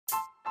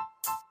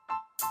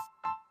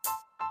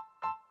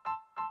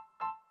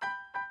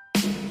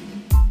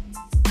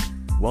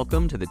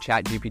Welcome to the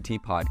ChatGPT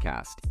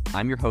podcast.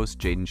 I'm your host,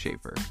 Jaden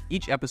Schaefer.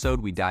 Each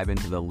episode, we dive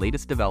into the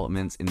latest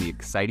developments in the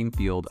exciting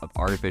field of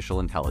artificial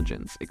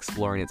intelligence,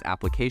 exploring its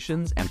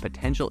applications and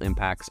potential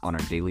impacts on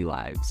our daily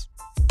lives.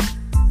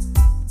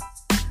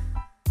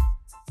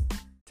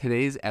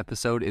 Today's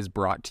episode is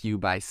brought to you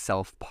by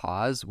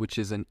Self-Pause, which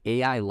is an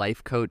AI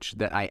life coach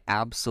that I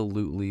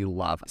absolutely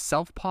love.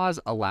 Self-Pause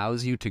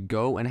allows you to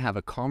go and have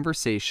a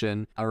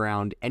conversation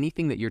around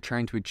anything that you're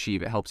trying to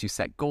achieve. It helps you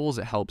set goals.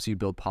 It helps you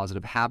build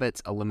positive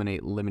habits,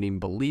 eliminate limiting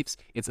beliefs.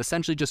 It's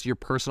essentially just your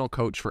personal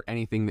coach for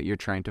anything that you're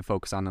trying to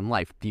focus on in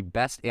life. The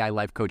best AI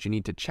life coach. You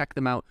need to check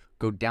them out.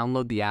 Go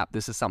download the app.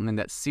 This is something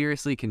that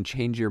seriously can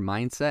change your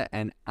mindset,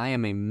 and I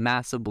am a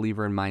massive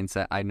believer in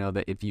mindset. I know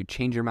that if you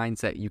change your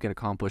mindset, you can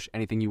accomplish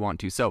anything you want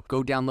to. So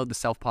go download the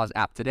Self-Pause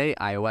app today,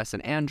 iOS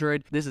and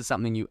Android. This is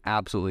something you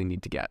absolutely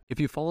need to get. If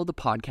you follow the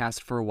podcast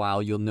for a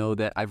while, you'll know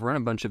that I've run a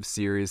bunch of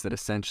series that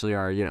essentially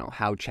are,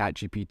 how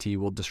ChatGPT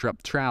will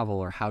disrupt travel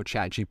or how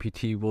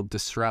ChatGPT will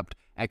disrupt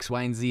X,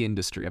 Y, and Z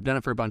industry. I've done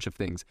it for a bunch of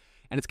things.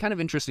 And it's kind of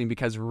interesting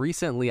because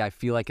recently I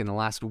feel like in the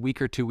last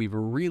week or two, we've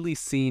really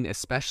seen,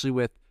 especially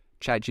with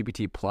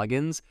ChatGPT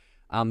plugins,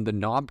 the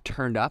knob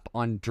turned up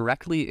on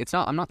directly.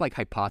 I'm not like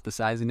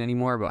hypothesizing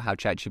anymore about how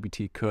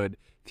ChatGPT could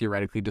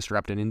theoretically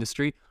disrupt an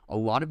industry. A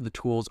lot of the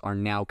tools are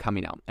now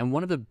coming out. And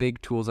one of the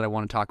big tools that I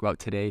want to talk about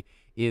today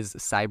is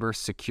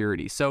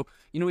cybersecurity. So,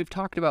 we've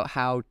talked about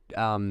how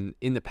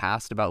in the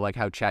past about like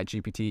how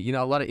ChatGPT,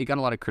 it got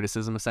a lot of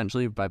criticism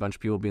essentially by a bunch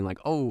of people being like,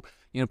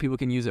 people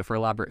can use it for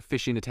elaborate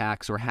phishing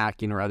attacks or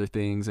hacking or other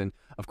things. And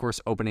of course,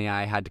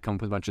 OpenAI had to come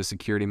up with a bunch of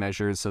security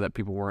measures so that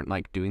people weren't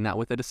like doing that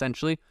with it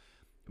essentially.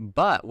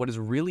 But what is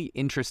really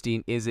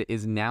interesting is it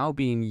is now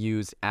being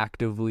used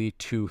actively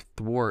to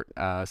thwart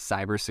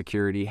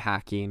cybersecurity,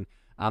 hacking,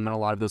 and a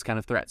lot of those kind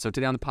of threats. So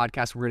today on the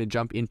podcast, we're going to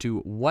jump into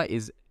what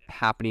is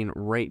happening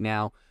right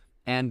now.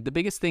 And the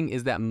biggest thing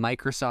is that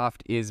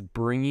Microsoft is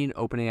bringing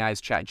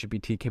OpenAI's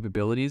ChatGPT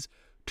capabilities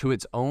to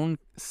its own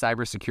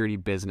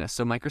cybersecurity business.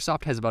 So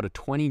Microsoft has about a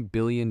 $20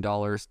 billion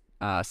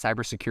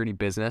cybersecurity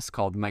business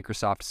called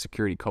Microsoft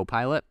Security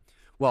Copilot.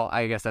 Well,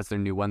 I guess that's their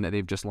new one that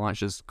they've just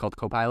launched is called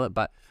Copilot,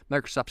 but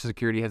Microsoft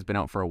Security has been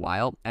out for a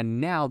while, and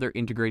now they're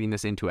integrating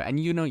this into it. And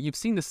you've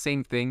seen the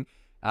same thing.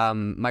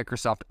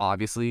 Microsoft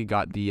obviously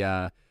got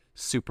the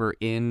super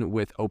in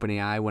with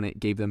OpenAI when it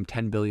gave them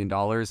 $10 billion,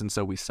 and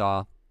so we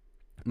saw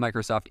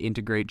Microsoft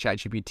integrate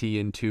ChatGPT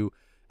into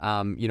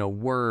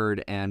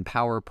Word and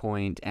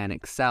PowerPoint and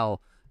Excel,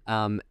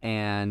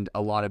 and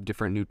a lot of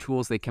different new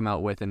tools they come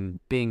out with and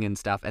Bing and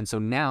stuff. And so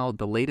now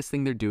the latest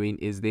thing they're doing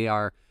is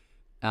that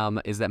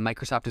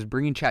Microsoft is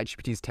bringing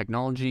ChatGPT's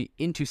technology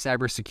into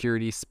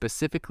cybersecurity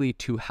specifically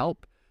to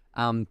help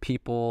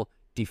people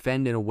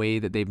defend in a way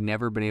that they've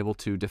never been able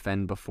to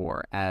defend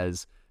before,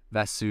 as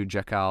Vasu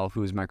Jakal,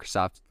 who is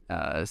Microsoft's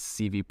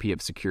CVP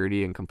of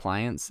Security and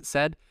Compliance,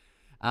 said.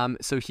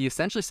 So he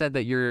essentially said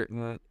that you're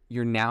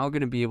now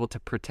going to be able to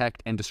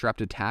protect and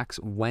disrupt attacks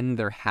when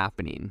they're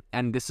happening,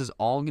 and this is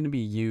all going to be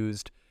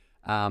used.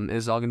 It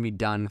is all going to be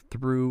done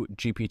through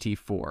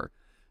GPT-4.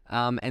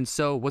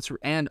 So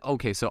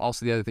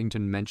also the other thing to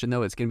mention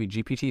though, it's going to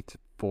be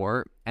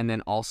GPT-4 and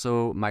then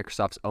also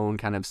Microsoft's own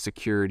kind of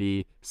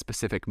security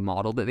specific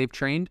model that they've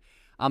trained.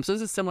 So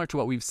this is similar to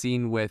what we've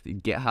seen with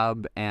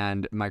GitHub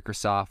and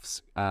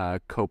Microsoft's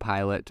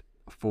Copilot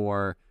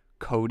for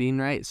coding,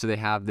 right? So they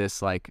have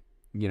this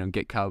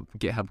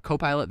GitHub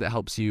Copilot that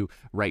helps you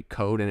write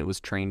code, and it was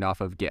trained off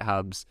of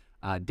GitHub's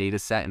data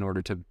set in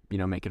order to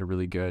make it a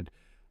really good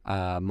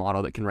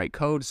model that can write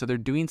code. So they're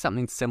doing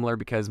something similar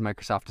because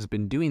Microsoft has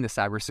been doing the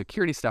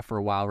cybersecurity stuff for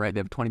a while, right? They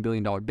have a $20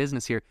 billion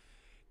business here.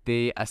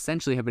 They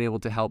essentially have been able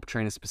to help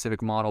train a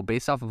specific model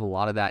based off of a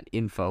lot of that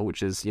info,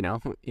 which is,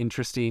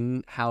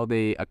 interesting how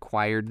they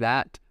acquired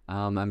that.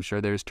 I'm sure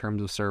there's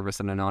terms of service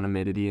and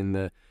anonymity in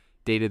the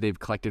data they've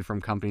collected from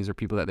companies or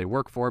people that they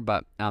work for,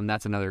 but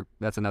that's another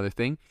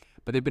thing.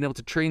 But they've been able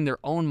to train their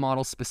own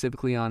model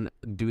specifically on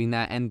doing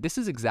that. And this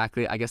is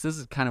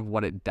kind of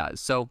what it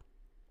does. So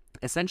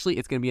essentially,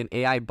 it's going to be an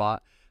AI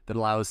bot that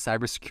allows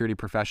cybersecurity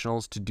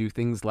professionals to do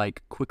things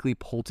like quickly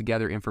pull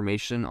together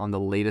information on the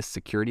latest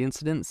security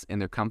incidents in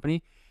their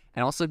company,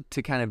 and also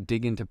to kind of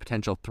dig into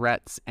potential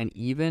threats and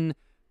even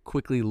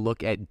quickly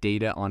look at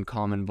data on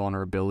common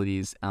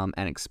vulnerabilities and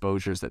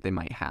exposures that they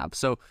might have.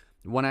 So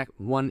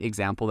one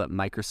example that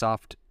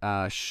Microsoft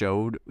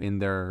showed in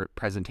their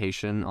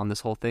presentation on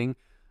this whole thing,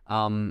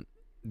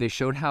 they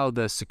showed how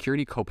the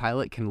Security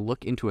Copilot can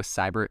look into a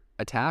cyber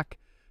attack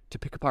to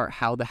pick apart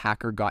how the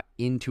hacker got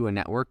into a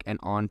network and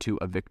onto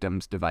a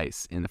victim's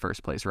device in the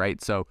first place,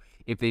 right? So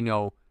if they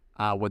know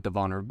what the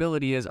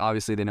vulnerability is,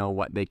 obviously they know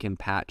what they can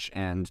patch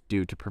and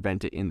do to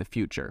prevent it in the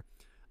future.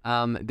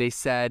 They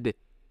said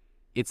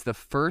it's the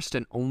first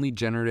and only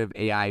generative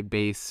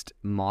AI-based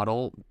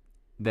model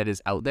that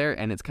is out there,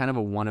 and it's kind of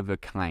a one of a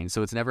kind.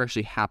 So it's never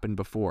actually happened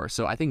before.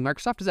 So I think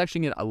Microsoft is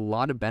actually getting a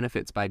lot of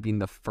benefits by being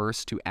the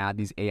first to add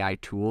these AI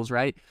tools,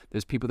 right?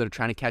 There's people that are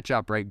trying to catch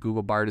up, right?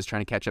 Google Bard is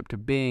trying to catch up to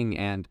Bing,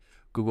 and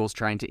Google's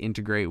trying to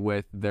integrate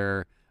with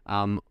their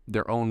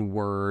their own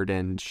Word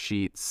and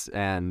Sheets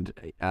and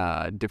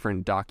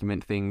different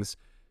document things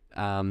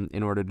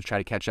in order to try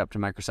to catch up to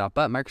Microsoft.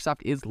 But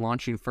Microsoft is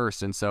launching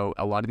first, and so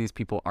a lot of these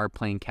people are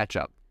playing catch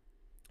up.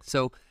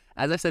 So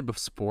as I said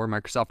before,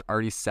 Microsoft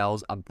already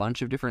sells a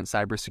bunch of different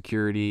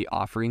cybersecurity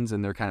offerings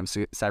in their kind of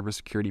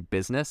cybersecurity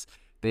business.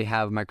 They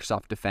have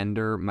Microsoft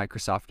Defender,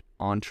 Microsoft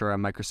Entra,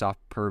 Microsoft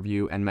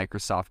Purview, and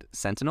Microsoft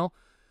Sentinel.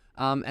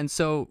 And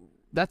so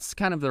that's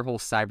kind of their whole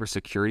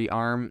cybersecurity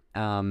arm,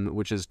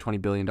 which is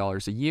 $20 billion a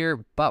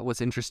year. But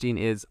what's interesting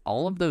is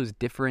all of those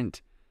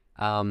different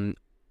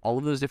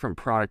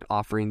product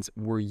offerings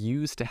were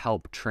used to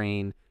help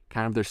train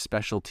kind of their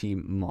specialty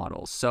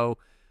models. So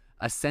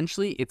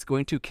essentially, it's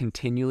going to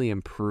continually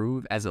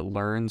improve as it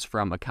learns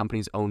from a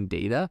company's own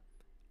data.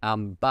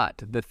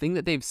 But the thing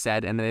that they've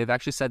said, and they've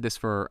actually said this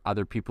for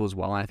other people as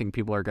well, and I think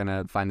people are going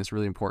to find this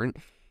really important,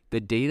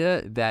 the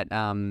data that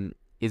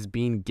is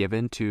being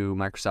given to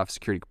Microsoft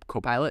Security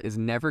Copilot is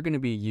never going to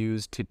be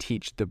used to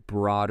teach the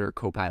broader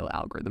Copilot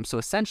algorithm. So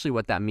essentially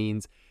what that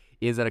means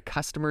is that a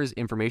customer's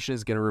information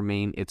is going to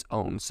remain its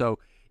own. So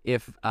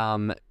if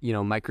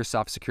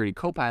Microsoft Security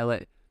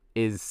Copilot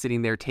is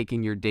sitting there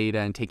taking your data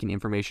and taking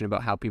information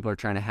about how people are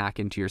trying to hack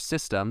into your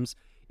systems,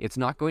 it's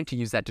not going to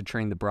use that to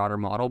train the broader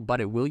model, but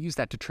it will use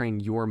that to train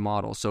your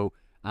model. So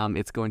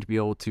it's going to be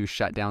able to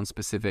shut down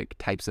specific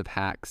types of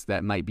hacks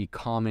that might be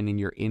common in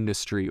your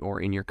industry or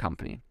in your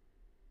company.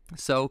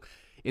 So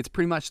it's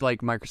pretty much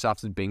like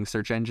Microsoft's Bing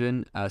search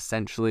engine.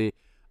 Essentially,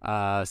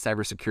 a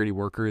cybersecurity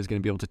worker is going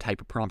to be able to type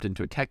a prompt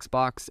into a text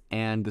box,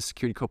 and the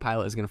Security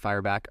Copilot is going to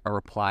fire back a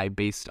reply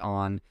based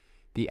on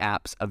the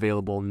app's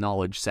available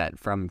knowledge set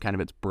from kind of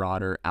its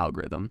broader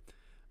algorithm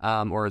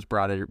or its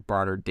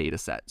broader data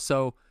set.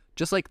 So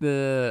just like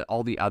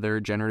all the other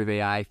generative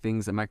AI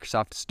things that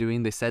Microsoft is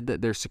doing, they said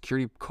that their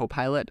Security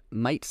Copilot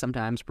might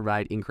sometimes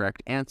provide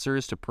incorrect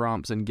answers to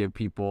prompts and give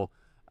people,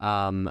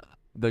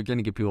 they're going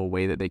to give people a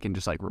way that they can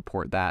just like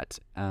report that.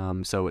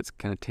 So it's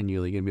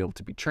continually going to be able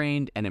to be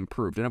trained and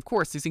improved. And of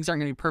course, these things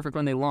aren't going to be perfect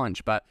when they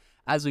launch, but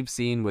as we've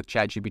seen with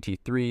ChatGPT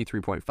 3,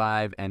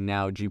 3.5, and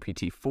now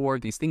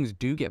GPT-4, these things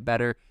do get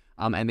better,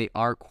 and they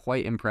are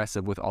quite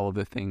impressive with all of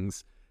the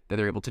things that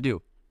they're able to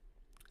do.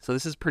 So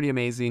this is pretty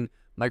amazing.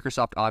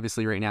 Microsoft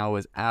obviously right now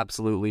is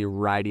absolutely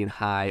riding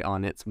high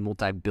on its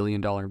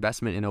multi-billion-dollar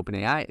investment in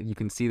OpenAI. You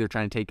can see they're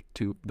trying to take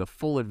to the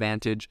full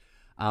advantage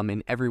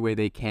in every way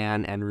they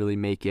can and really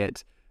make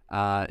it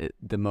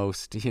the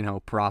most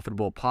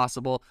profitable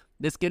possible.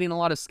 This getting a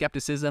lot of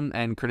skepticism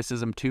and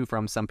criticism too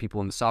from some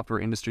people in the software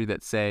industry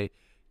that say,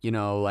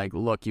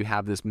 look, you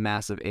have this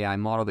massive AI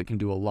model that can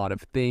do a lot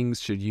of things.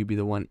 Should you be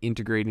the one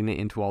integrating it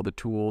into all the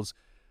tools?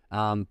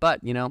 But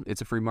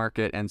it's a free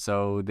market, and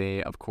so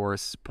they of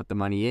course put the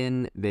money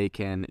in. They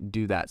can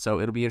do that. So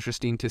it'll be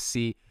interesting to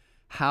see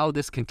how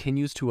this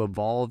continues to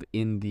evolve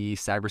in the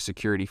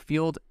cybersecurity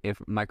field if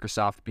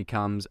Microsoft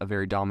becomes a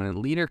very dominant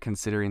leader,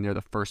 considering they're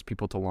the first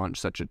people to launch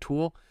such a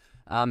tool.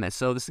 And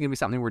so this is going to be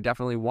something we're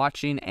definitely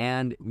watching.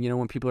 And,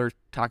 when people are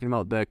talking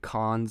about the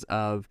cons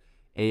of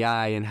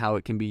AI and how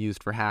it can be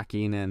used for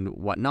hacking and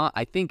whatnot,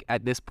 I think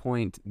at this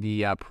point,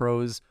 the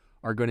pros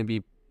are going to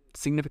be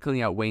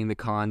significantly outweighing the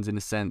cons in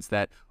a sense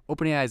that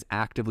OpenAI is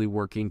actively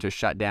working to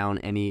shut down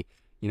any,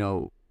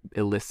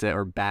 illicit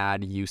or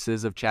bad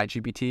uses of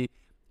ChatGPT.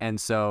 And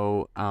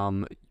so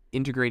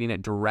integrating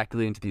it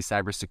directly into these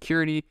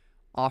cybersecurity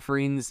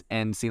offerings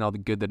and seeing all the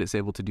good that it's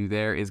able to do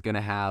there is going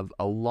to have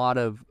a lot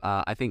of,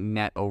 I think,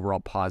 net overall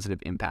positive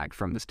impact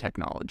from this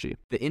technology.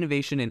 The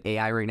innovation in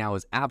AI right now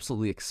is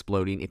absolutely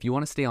exploding. If you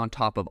want to stay on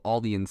top of all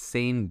the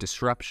insane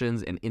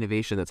disruptions and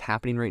innovation that's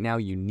happening right now,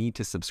 you need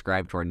to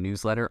subscribe to our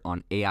newsletter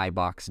on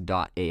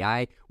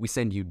AIbox.ai. We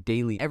send you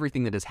daily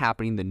everything that is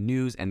happening, the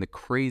news and the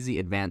crazy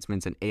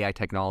advancements in AI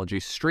technology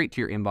straight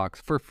to your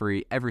inbox for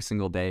free every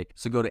single day.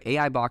 So go to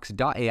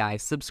AIbox.ai,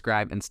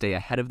 subscribe, and stay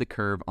ahead of the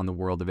curve on the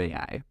world of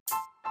AI.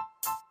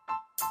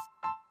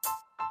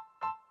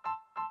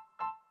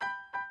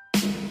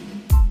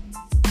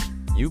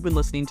 You've been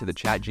listening to the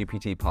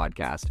ChatGPT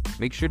podcast.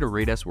 Make sure to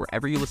rate us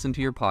wherever you listen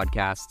to your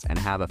podcasts and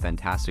have a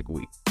fantastic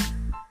week.